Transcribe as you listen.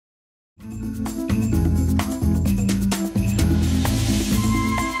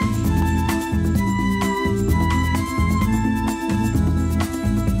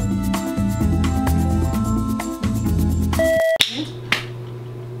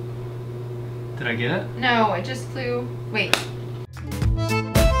Did I get it? No, it just flew. Wait.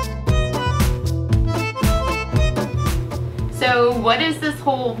 So what is this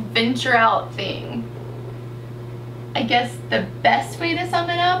whole venture out thing? I guess the best way to sum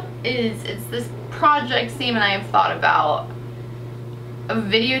it up is it's this project Sam and I have thought about of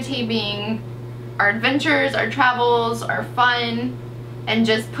videotaping our adventures, our travels, our fun, and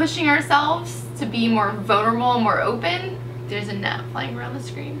just pushing ourselves to be more vulnerable, more open. There's a gnat flying around the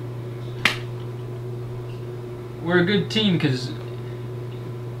screen. We're a good team because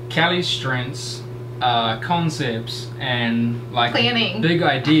Callie's strengths, concepts, and like Planning. big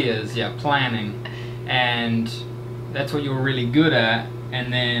ideas, yeah, planning, and that's what you're really good at.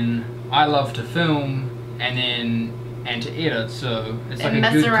 And then I love to film and to edit, so it's like And a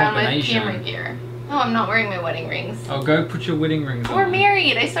good mess around with combination. camera gear. Oh, I'm not wearing my wedding rings. Oh, go put your wedding rings on. We're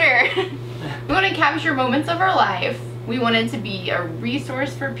married, I swear. We want to capture moments of our life. We want it to be a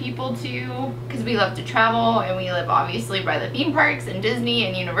resource for people too, because we love to travel and we live obviously by the theme parks and Disney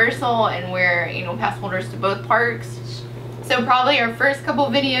and Universal, and we're, you know, pass holders to both parks. So probably our first couple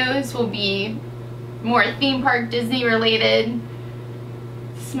videos will be more theme park Disney related,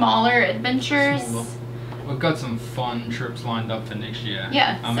 smaller adventures. Smaller. We've got some fun trips lined up for next year.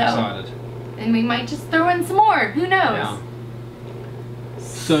 Yeah, I'm so- excited. And we might just throw in some more, who knows? Yeah.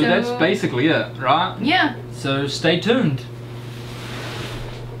 So that's basically it, right? Yeah. So stay tuned.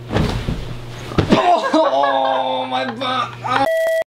 Oh, my butt.